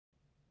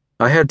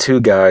I had two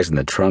guys in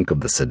the trunk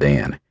of the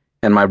sedan,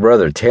 and my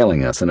brother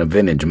tailing us in a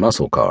vintage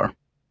muscle car.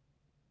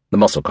 The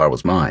muscle car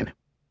was mine.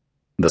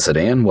 The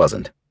sedan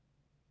wasn't.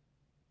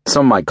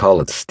 Some might call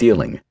it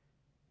stealing.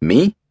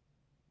 Me?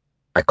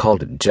 I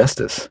called it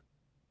justice.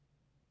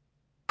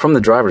 From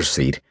the driver's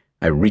seat,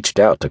 I reached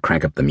out to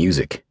crank up the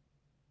music.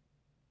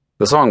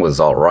 The song was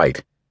all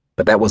right,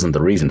 but that wasn't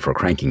the reason for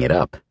cranking it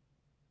up.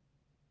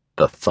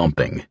 The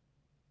thumping.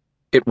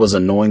 It was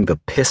annoying the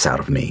piss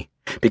out of me,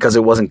 because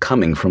it wasn't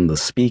coming from the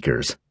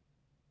speakers.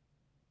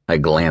 I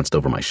glanced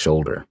over my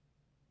shoulder.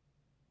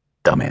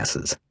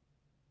 Dumbasses.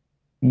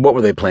 What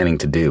were they planning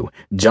to do?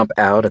 Jump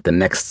out at the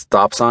next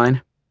stop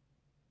sign?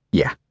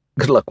 Yeah,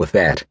 good luck with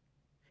that.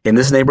 In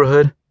this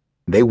neighborhood,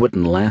 they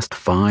wouldn't last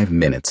 5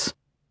 minutes.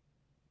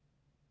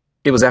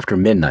 It was after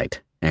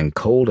midnight, and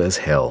cold as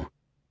hell.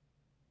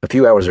 A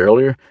few hours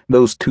earlier,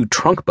 those two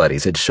trunk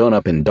buddies had shown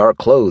up in dark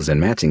clothes and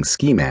matching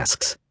ski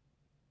masks.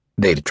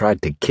 They'd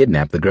tried to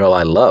kidnap the girl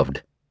I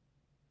loved.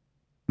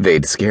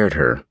 They'd scared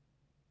her.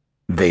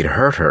 They'd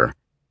hurt her.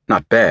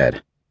 Not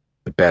bad,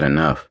 but bad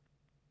enough,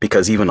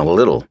 because even a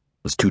little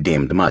was too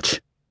damned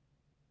much.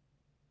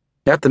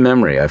 At the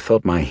memory, I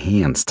felt my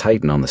hands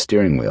tighten on the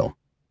steering wheel.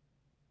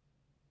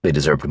 They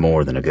deserved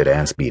more than a good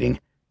ass beating,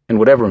 and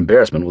whatever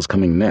embarrassment was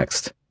coming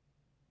next.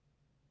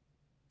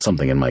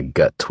 Something in my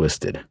gut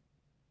twisted.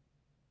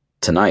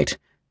 Tonight,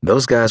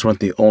 those guys weren't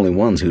the only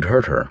ones who'd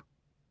hurt her.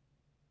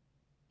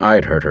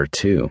 I'd hurt her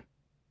too.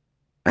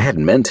 I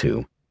hadn't meant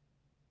to,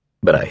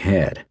 but I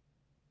had.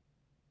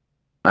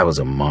 I was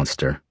a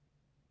monster.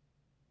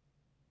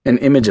 An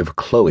image of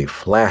Chloe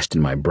flashed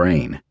in my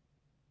brain.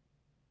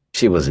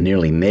 She was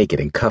nearly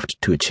naked and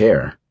cuffed to a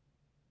chair.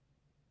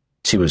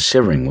 She was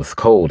shivering with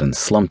cold and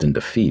slumped in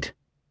defeat.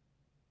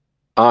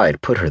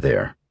 I'd put her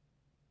there.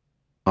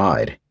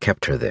 I'd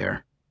kept her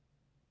there.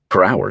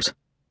 For hours.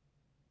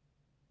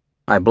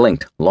 I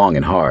blinked long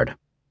and hard.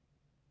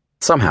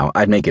 Somehow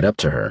I'd make it up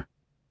to her.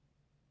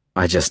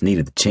 I just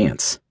needed the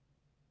chance.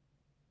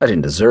 I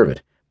didn't deserve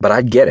it, but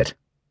I'd get it.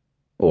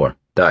 Or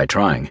die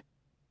trying.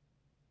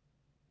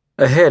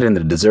 Ahead in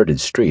the deserted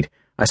street,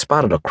 I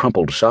spotted a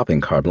crumpled shopping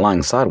cart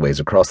lying sideways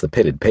across the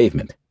pitted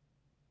pavement.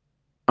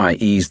 I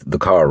eased the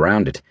car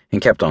around it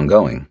and kept on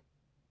going.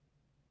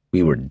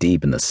 We were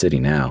deep in the city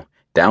now,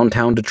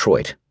 downtown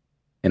Detroit,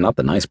 and not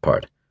the nice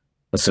part,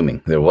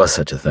 assuming there was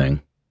such a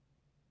thing.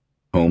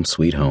 Home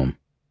sweet home.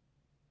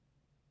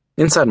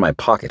 Inside my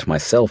pocket, my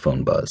cell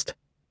phone buzzed.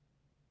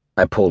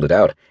 I pulled it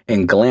out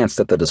and glanced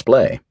at the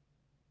display.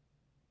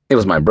 It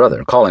was my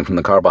brother calling from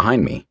the car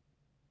behind me.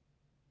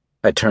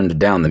 I turned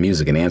down the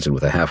music and answered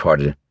with a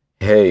half-hearted,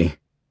 "Hey."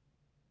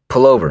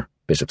 "Pull over,"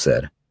 Bishop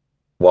said.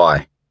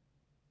 "Why?"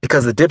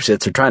 "Because the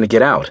dipshits are trying to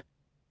get out."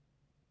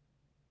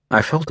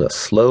 I felt a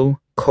slow,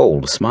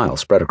 cold smile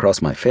spread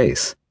across my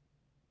face.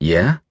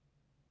 "Yeah?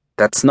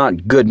 That's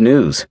not good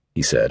news,"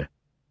 he said.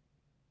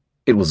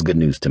 It was good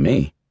news to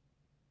me.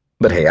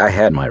 But hey, I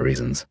had my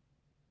reasons.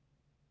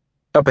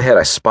 Up ahead,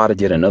 I spotted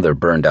yet another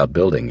burned-out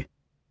building.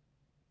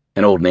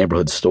 An old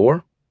neighborhood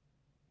store?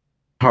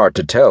 Hard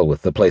to tell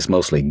with the place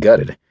mostly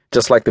gutted,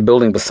 just like the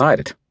building beside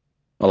it,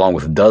 along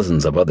with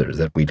dozens of others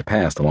that we'd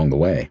passed along the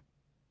way.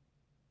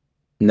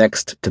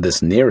 Next to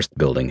this nearest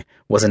building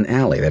was an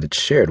alley that it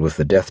shared with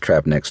the death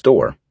trap next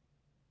door.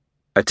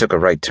 I took a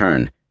right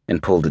turn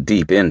and pulled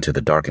deep into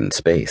the darkened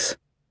space.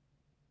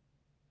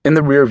 In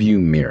the rearview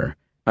mirror,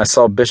 I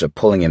saw Bishop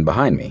pulling in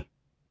behind me.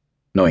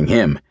 Knowing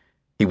him,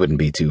 he wouldn't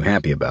be too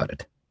happy about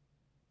it.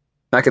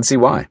 I could see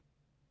why.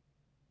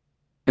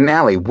 An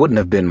alley wouldn't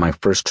have been my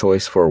first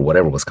choice for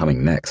whatever was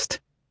coming next.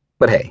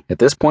 But hey, at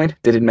this point,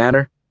 did it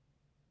matter?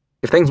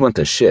 If things went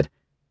to shit,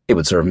 it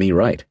would serve me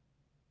right.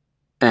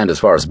 And as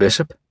far as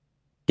Bishop,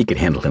 he could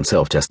handle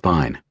himself just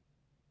fine.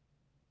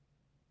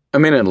 A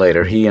minute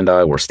later, he and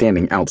I were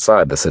standing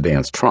outside the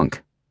sedan's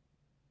trunk.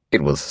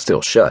 It was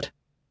still shut.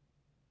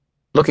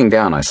 Looking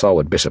down, I saw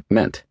what Bishop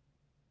meant.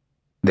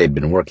 They'd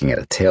been working at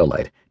a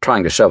taillight,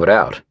 trying to shove it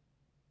out.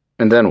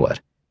 And then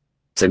what?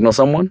 Signal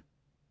someone?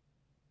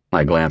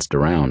 I glanced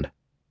around.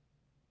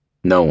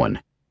 No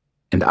one,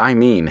 and I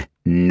mean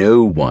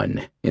no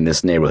one, in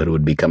this neighborhood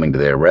would be coming to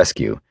their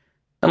rescue,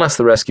 unless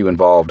the rescue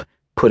involved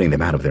putting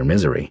them out of their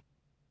misery.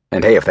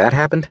 And hey, if that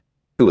happened,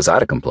 who was I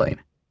to complain?